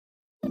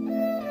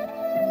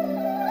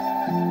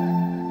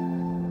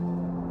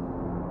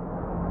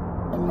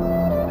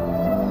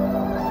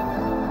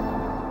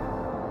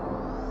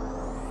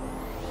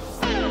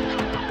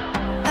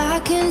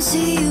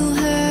see you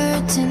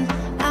hurting.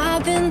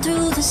 I've been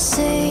through the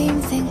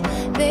same thing.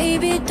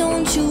 Baby,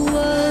 don't you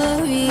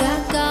worry, I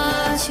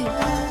got you.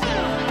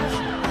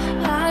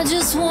 I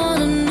just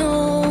wanna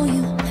know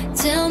you.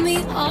 Tell me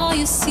all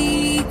your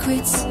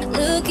secrets.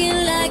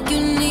 Looking like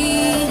you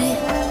need it.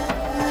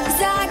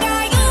 'Cause I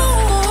got you,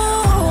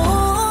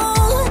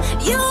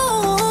 you,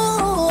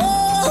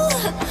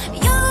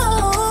 you.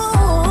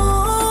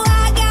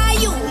 I got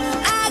you,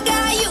 I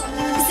got you.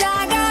 'Cause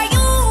I got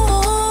you,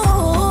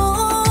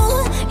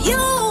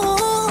 you,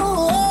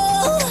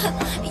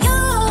 you.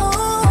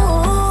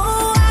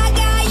 I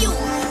got you,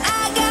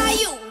 I got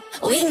you.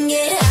 We can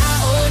get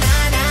high, oh na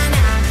na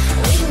na.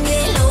 We can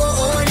get low,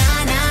 oh na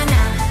na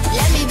na.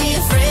 Let me be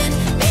a friend,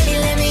 baby,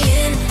 let me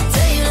in.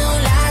 Tell you no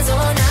lies,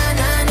 oh na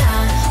na na.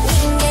 We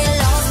can get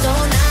lost,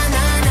 oh na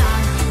na na.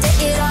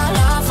 Take it all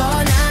off, oh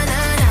na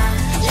na na.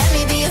 Let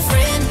me be a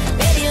friend,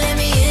 baby, let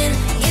me in.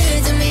 Give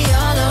it to me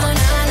all, oh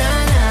na na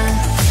na.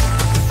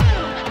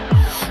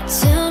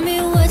 Tell me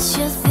what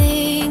you're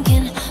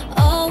thinking,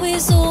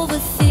 always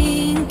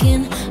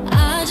overthinking.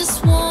 I just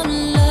wanna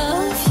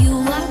love you,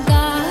 I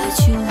got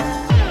you.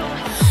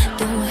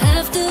 Don't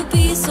have to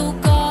be so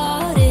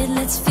guarded.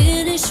 Let's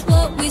finish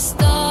what we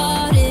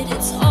started.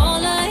 It's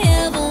all I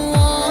ever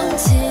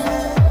wanted.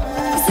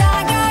 'Cause I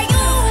got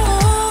you,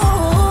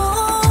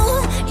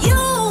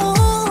 you,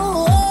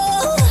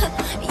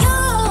 you.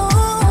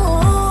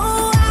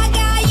 I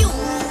got you,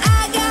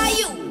 I got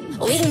you.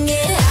 We can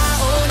get high,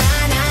 oh na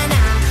na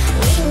na.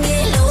 We can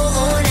get low,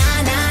 oh na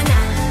na na.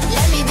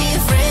 Let me be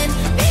a friend,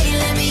 baby,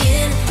 let me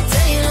in.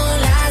 Tell you no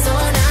lies,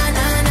 oh na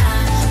na na.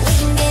 We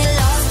can get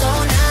lost,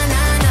 oh na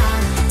na na.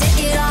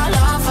 Take it all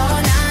off, oh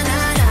na na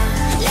na.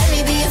 Let me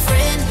be a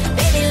friend,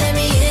 baby, let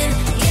me in.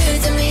 Give it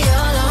to me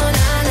all, oh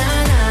na na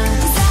na.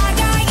 'Cause I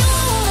got you,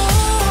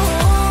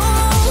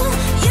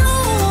 you, you.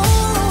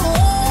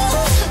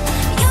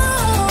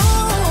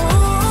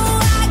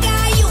 I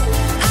got you,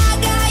 I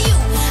got you.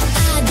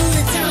 I do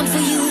the time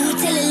for you,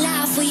 tell a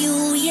lie for you.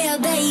 Yeah,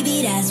 baby,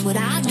 that's what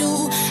I do.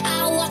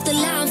 I walk the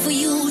line for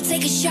you,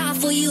 take a shot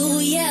for you.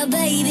 Yeah,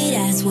 baby,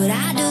 that's what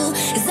I do.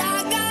 'Cause I